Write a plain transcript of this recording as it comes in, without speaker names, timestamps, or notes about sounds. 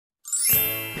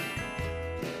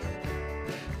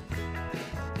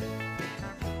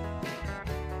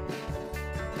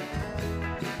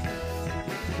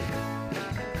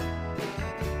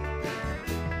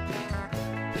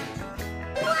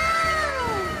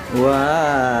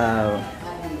Wow!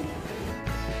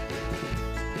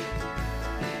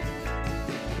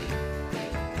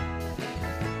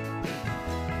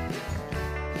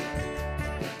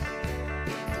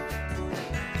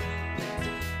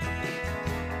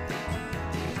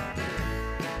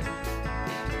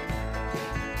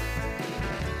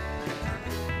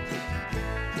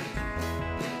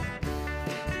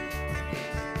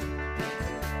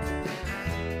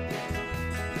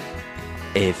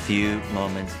 A few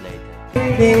moments later.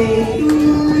 Birthday to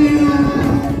you.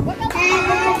 Happy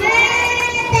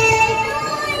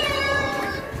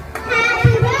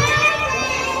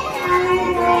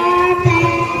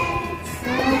birthday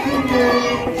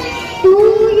to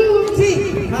you.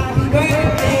 Sing. Happy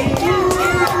birthday to you.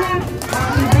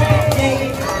 Happy birthday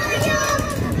to you.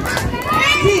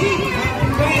 Sing.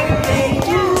 Happy birthday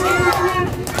to you.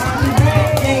 Happy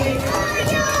birthday to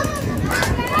you.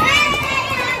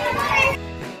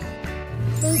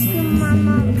 Thank you,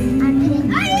 Mama, and thank you,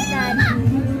 Dad.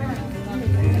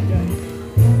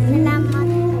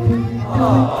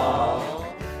 Salamat.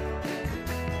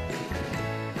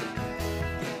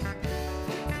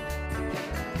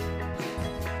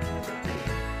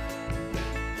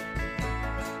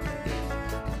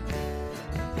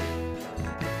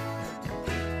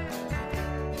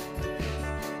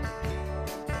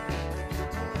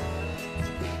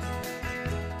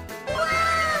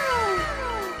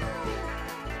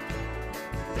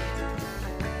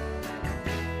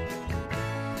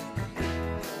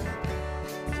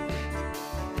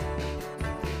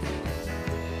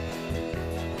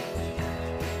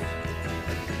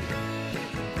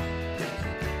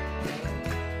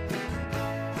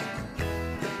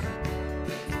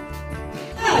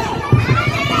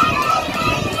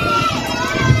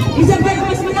 Isabel,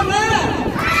 mas malama!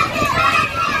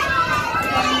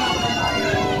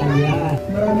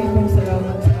 Maraming pong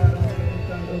salamat sa araw na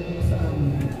pagkakaroon mo sa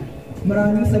amin.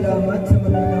 Maraming salamat sa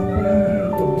malalang panahon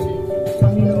ito.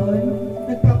 Panginoon,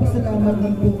 nagpapasalamat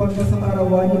din po kami sa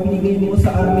karawan na binigay mo sa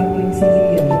amin QUEENCY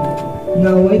LIAN.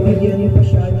 Naway bigyan niyo pa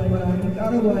siya ng maraming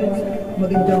karawan,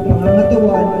 magandang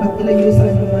pangangatawan at ilayo sa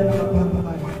anuman ang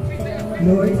kapahamakan.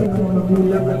 Lord, sa mga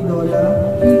magulang at lola,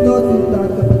 tito, tita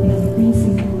at kapatid ni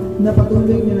QUEENCY, na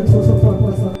patuloy na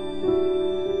nagsusuporta sa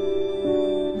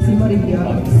si Maria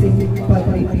at si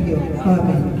Padre Pio.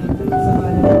 Amen. Sa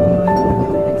ngalan ng Ama at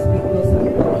ng Espiritu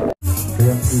Santo.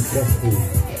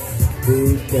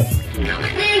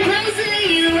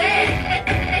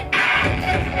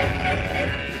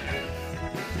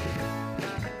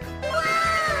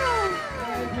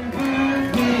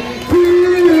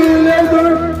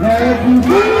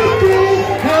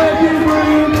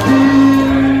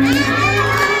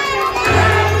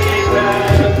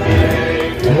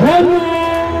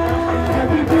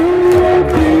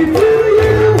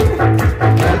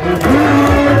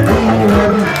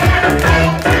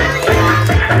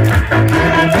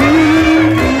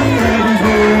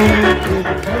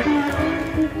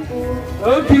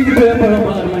 Okay, kaya para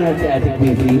makakama natin si Ate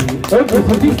QUEENCY. Okay,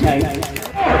 for this night.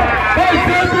 Hey,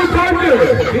 Sample Corner!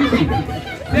 QUEENCY,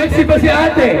 sexy ba si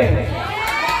Ate?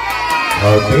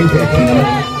 Okay, sexy naman.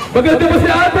 Maganda ba si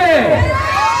Ate?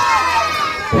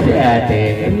 Si Ate.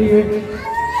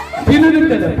 Sino nang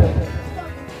dala po?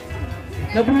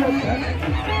 Nabuhat ka?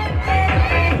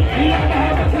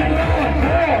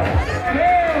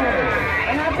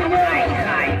 Hanapin mo!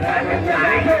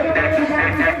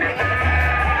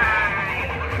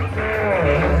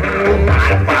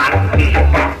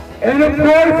 And of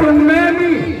course, from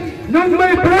Mami, nung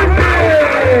may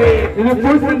birthday! And of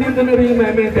course, nandito na rin yung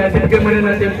Mami and Dad. Bigyan mo na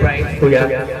natin yung prize, kuya.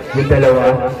 Yung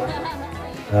dalawa.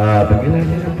 Bigyan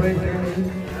natin yung prize.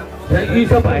 Yung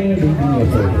isa pa ay hindi niya,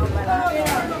 sir.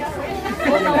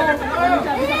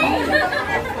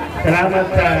 Salamat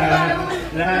sa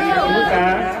lahat ng pumunta.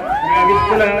 Nagagit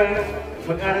ko lang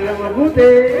mag-aral lang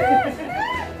mabuti.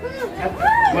 At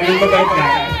maging magayot ka.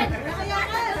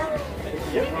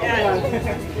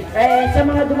 Sa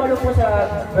mga dumalo po sa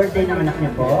birthday ng anak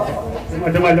niyo po. Sa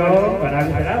mga dumalo,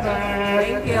 maraming salamat.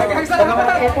 Thank you. Sa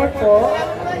mga effort po,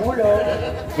 tumulong.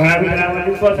 Maraming salamat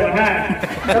din po sa lahat.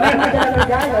 Sa mga madalang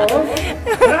regalo.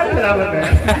 Maraming salamat din.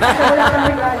 Sa wala kang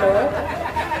regalo.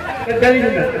 Dali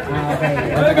nyo na.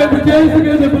 Okay. Pagkakabigay sa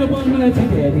ganda pala po naman natin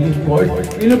si Eddie, of course.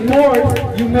 And of course,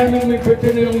 yung Mami may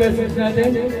birthday na yung message natin,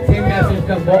 same message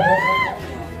lang po.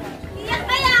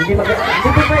 Hindi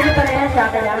po pwede pareha siya,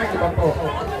 kailangan iba po.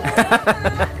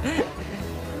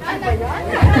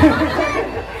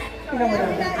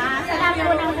 Salamat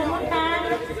po ng pumunta.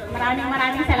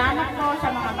 Maraming salamat po sa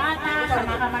mga bata, sa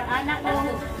mga kamag-anak ko,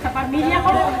 sa pamilya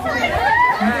ko.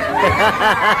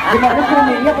 Di ba kung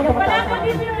pumilya ko Wala po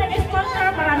dito yung nag-sponsor.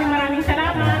 Maraming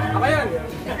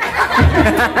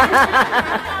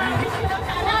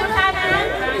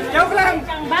Joke lang!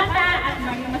 Ang bata at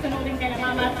masunurin kayo ng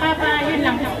mama at papa, yun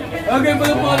lang. Okay,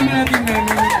 pag-upon natin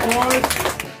namin. Of course.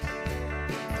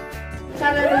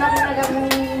 Sana naman ako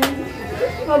nagawin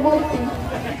mabuti.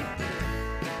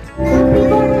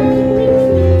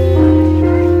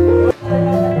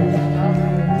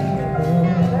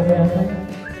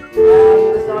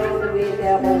 Gusto ko sabihin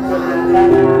kaya kung sana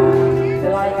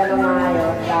lumaki ka na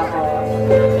maayos. Tapos,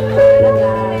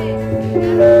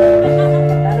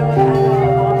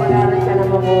 makapag-aral ka na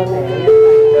mabuti.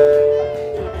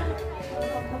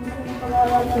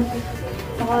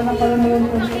 Saka na pala mo yung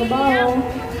trabaho.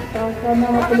 Sana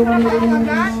matulungan mo rin yung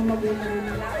mga magulang.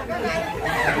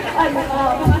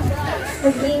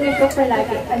 Mag-iingat ko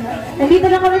palagi. Nandito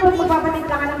na kami kung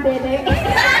magpapatitla ka ng bebe.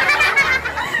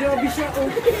 Grabe siya, oh.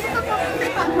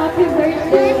 Happy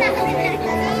birthday!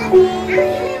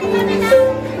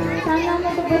 Sana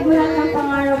matupad mo lang ng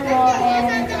pangarap mo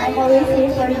and I'm always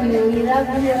here for you. We love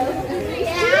you.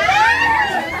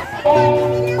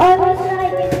 And always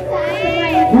nakikita sa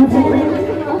akin.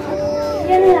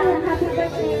 Yan lang. Happy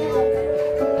birthday.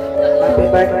 Happy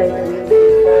birthday.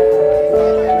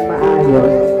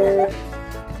 Maayos.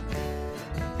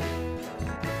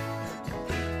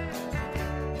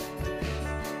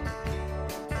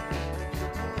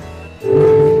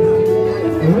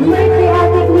 Birthday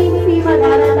Ate Queensy,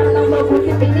 mag-aral lang ng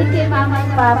mabuti. Tingin kay mama at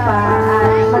papa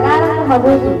at mag-aral ng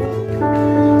mabuti.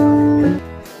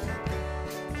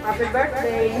 Happy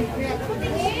birthday.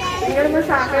 Tingnan mo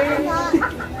sa akin.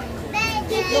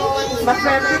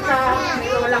 Maswerte ka.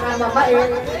 Wala kang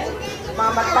mabait.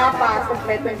 Mama at papa,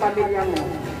 kumpleto yung pamilya mo.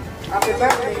 Happy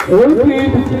birthday. Okay.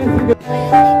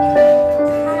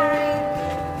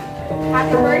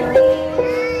 Happy birthday!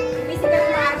 Busy ka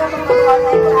na aga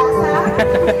mag-online klasa.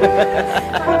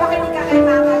 Makikinig ka kay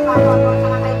mama at papa mo,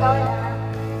 saka kay Lola.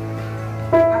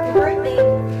 Happy birthday!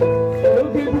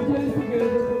 Okay,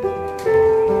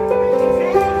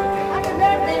 Happy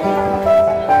birthday!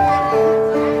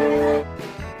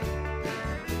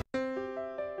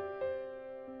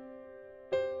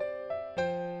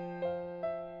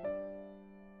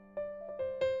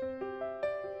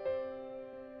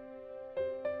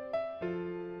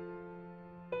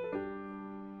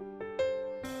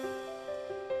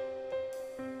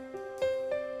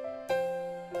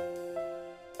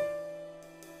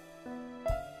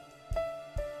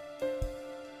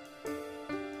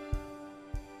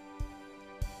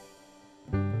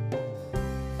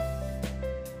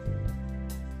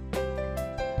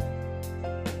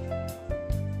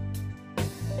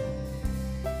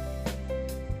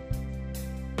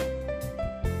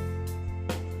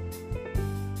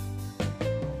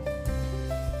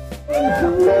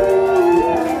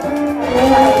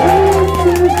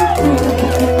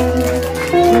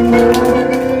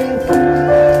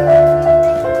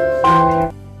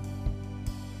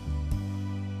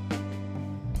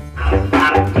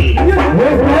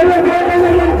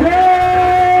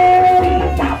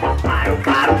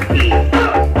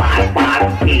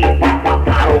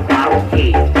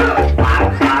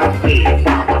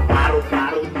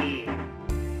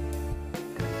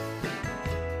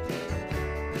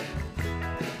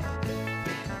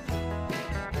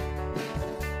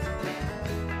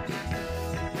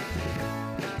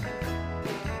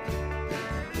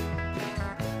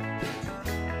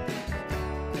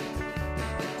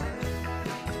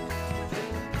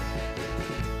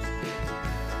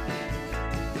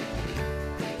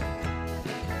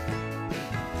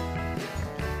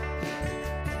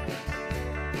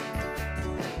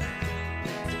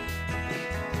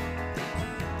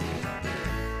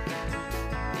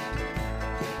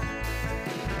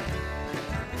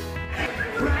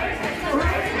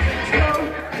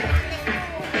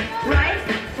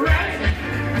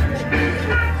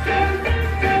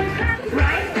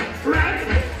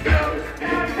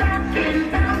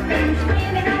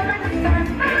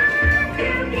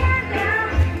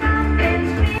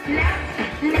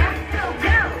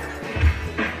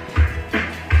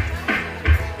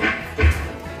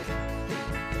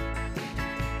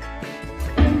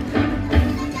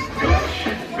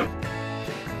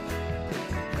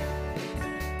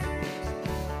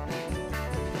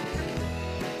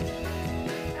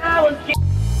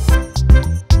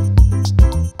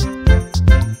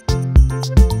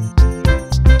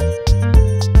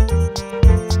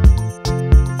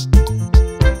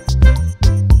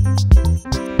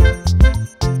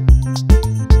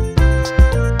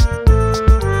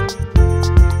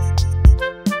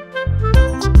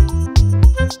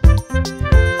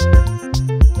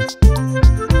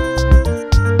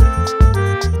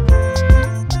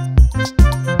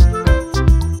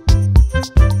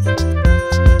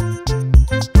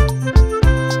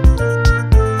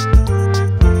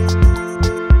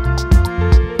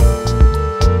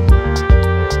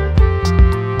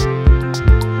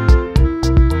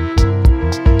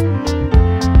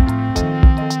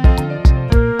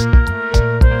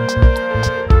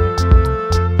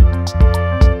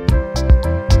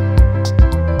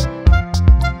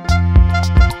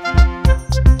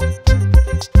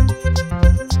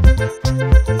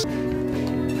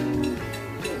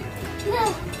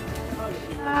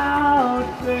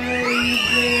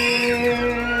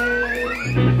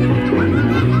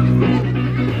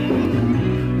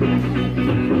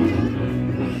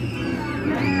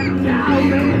 Ano